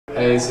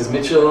Hey, this is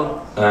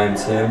Mitchell. I'm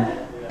Tim.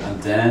 I'm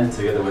Dan,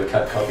 together with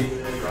Cut Copy.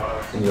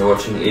 And you're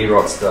watching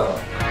Rockstar.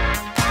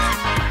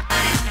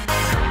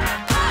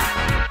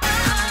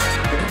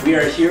 We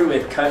are here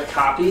with Cut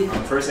Copy.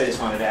 First, I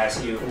just wanted to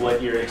ask you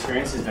what your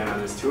experience has been on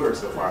this tour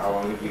so far. How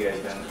long have you guys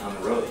been on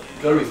the road?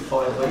 Gotta be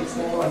 5 weeks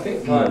now, I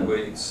think. 5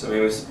 weeks. I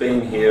mean, we've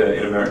been here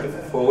in America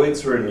for 4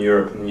 weeks. We're in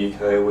Europe and the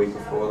UK a week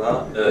before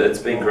that. It's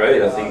been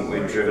great. I think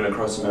we've driven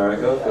across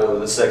America for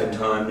the second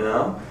time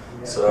now.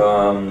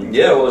 So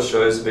yeah, all the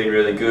shows have been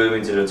really good. We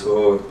did a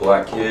tour with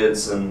Black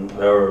Kids and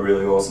they were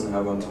really awesome to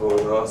have on tour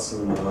with us.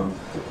 And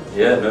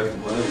yeah, no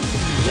complaints.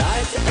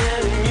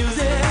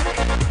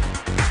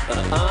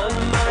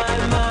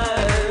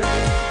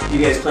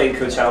 You guys played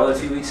Coachella a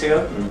few weeks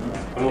ago?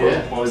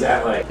 Mm-hmm. What was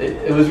that like?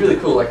 It was really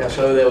cool. Like, our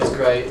show there was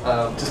great.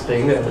 Just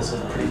being there was a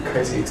pretty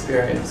crazy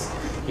experience.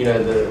 You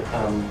know,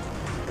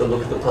 the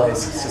look of the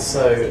place is just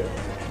so.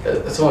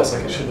 It's almost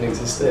like it shouldn't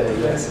exist there.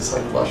 You know, it's this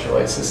like lush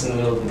oasis in the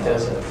middle of the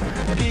desert.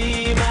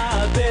 Be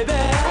my baby,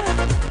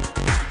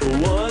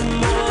 one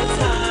more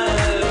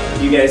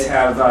time. You guys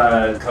have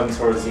come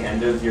towards the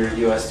end of your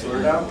US tour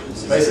now?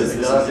 This is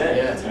it?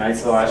 Yeah.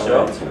 Tonight's the last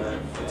show?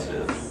 That's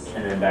it.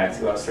 And then back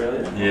to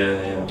Australia?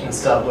 Yeah. And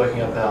start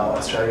working up our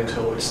Australian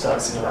tour, which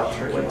starts in about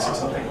 3 weeks or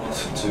something.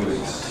 2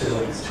 weeks. 2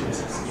 weeks,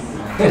 Jesus.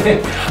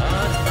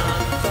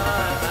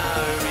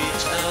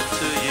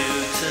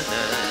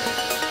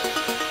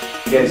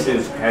 You guys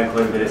have had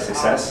quite a bit of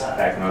success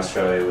back in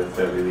Australia with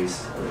the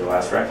release of the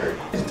last record.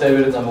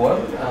 David at #1,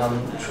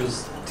 which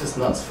was just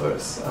nuts for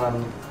us.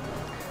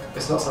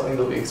 It's not something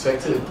that we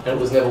expected, and it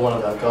was never one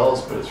of our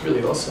goals, but it's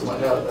really awesome. Like,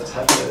 now that that's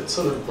happened, it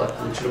sort of like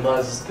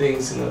legitimizes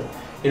things in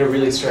a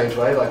really strange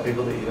way. Like,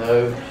 people that you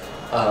know,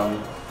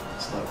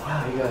 it's like,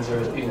 wow, you guys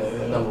are, you know,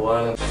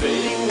 #1.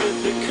 Fading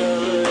with the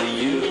color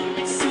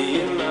you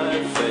see in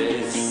my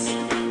face.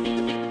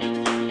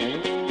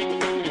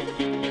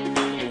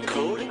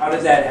 How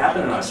did that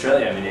happen in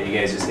Australia? I mean, are you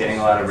guys just getting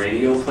a lot of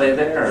radio play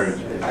there, or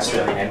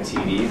Australian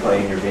MTV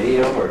playing your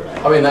video? Or?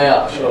 I mean, they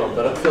are, sure,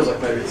 but it feels like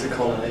maybe it's a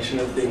combination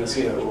of things,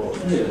 you know, or,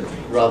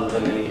 rather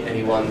than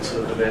any one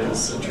sort of event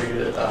that's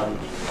triggered it.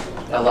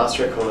 Our last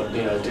record,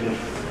 you know,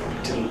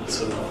 didn't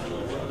sort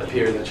of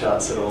appear in the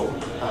charts at all.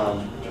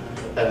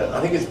 And I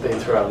think it's been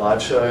through our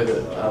live show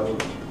that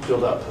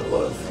built up a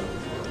lot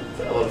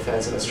of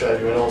fans in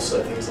Australia, and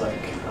also things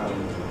like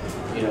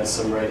you know,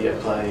 some radio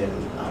play and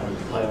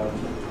play on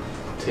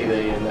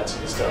TV and that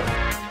sort of stuff.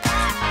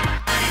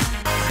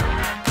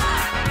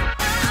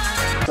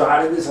 So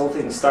how did this whole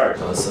thing start?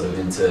 I was sort of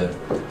into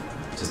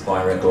just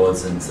buying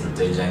records and sort of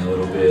DJing a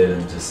little bit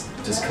and just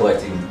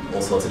collecting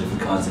all sorts of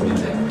different kinds of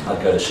music.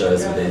 I'd go to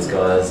shows with these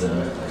guys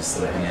and just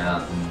sort of hang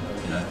out, and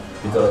you know,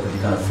 we thought it could be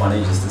kind of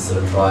funny just to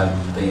sort of try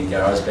being a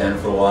garage band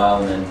for a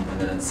while, and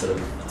then it sort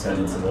of turned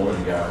into more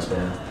than a garage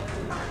band.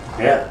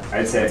 Yeah,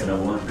 I'd say it's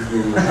 #1.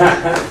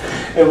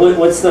 And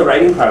what's the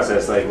writing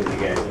process like with you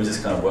guys? We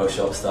just kind of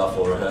workshop stuff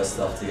or rehearse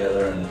stuff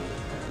together, and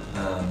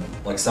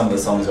like some of the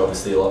songs are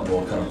obviously a lot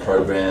more kind of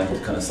programmed,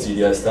 kind of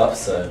studio stuff,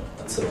 so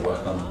I'd sort of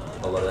work on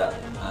a lot of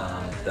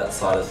that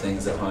side of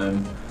things at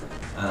home.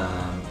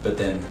 But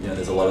then, you know,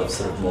 there's a lot of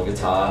sort of more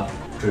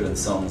guitar-driven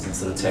songs and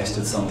sort of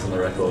textured songs on the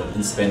record.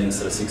 And spending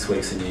sort of 6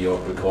 weeks in New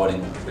York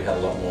recording, we had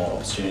a lot more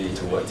opportunity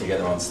to work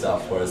together on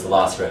stuff, whereas the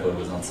last record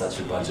was on such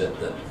a budget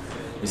that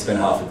we spent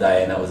half a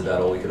day and that was about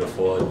all we could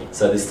afford.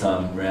 So this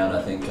time around,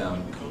 I think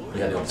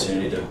we had the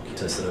opportunity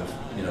to sort of,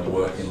 you know,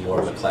 work in more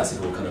of a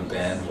classical kind of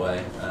band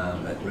way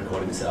at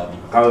recording this album.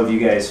 How have you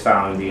guys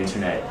found the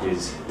internet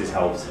has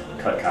helped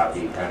Cut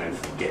Copy kind of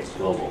get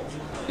global?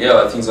 Yeah,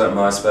 like things like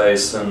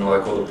MySpace and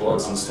like all the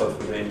blogs and stuff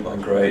have been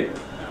like great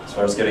as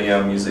far as getting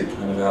our music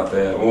kind of out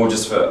there, or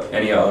just for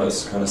any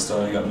artist kind of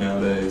starting up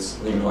nowadays.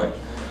 I think like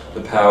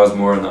the power's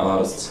more in the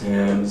artist's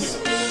hands.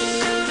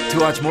 To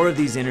watch more of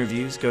these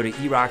interviews, go to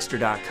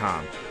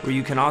erockster.com, where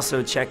you can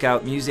also check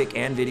out music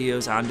and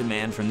videos on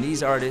demand from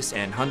these artists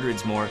and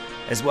hundreds more,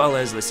 as well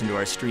as listen to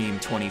our stream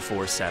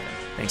 24/7.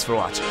 Thanks for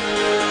watching.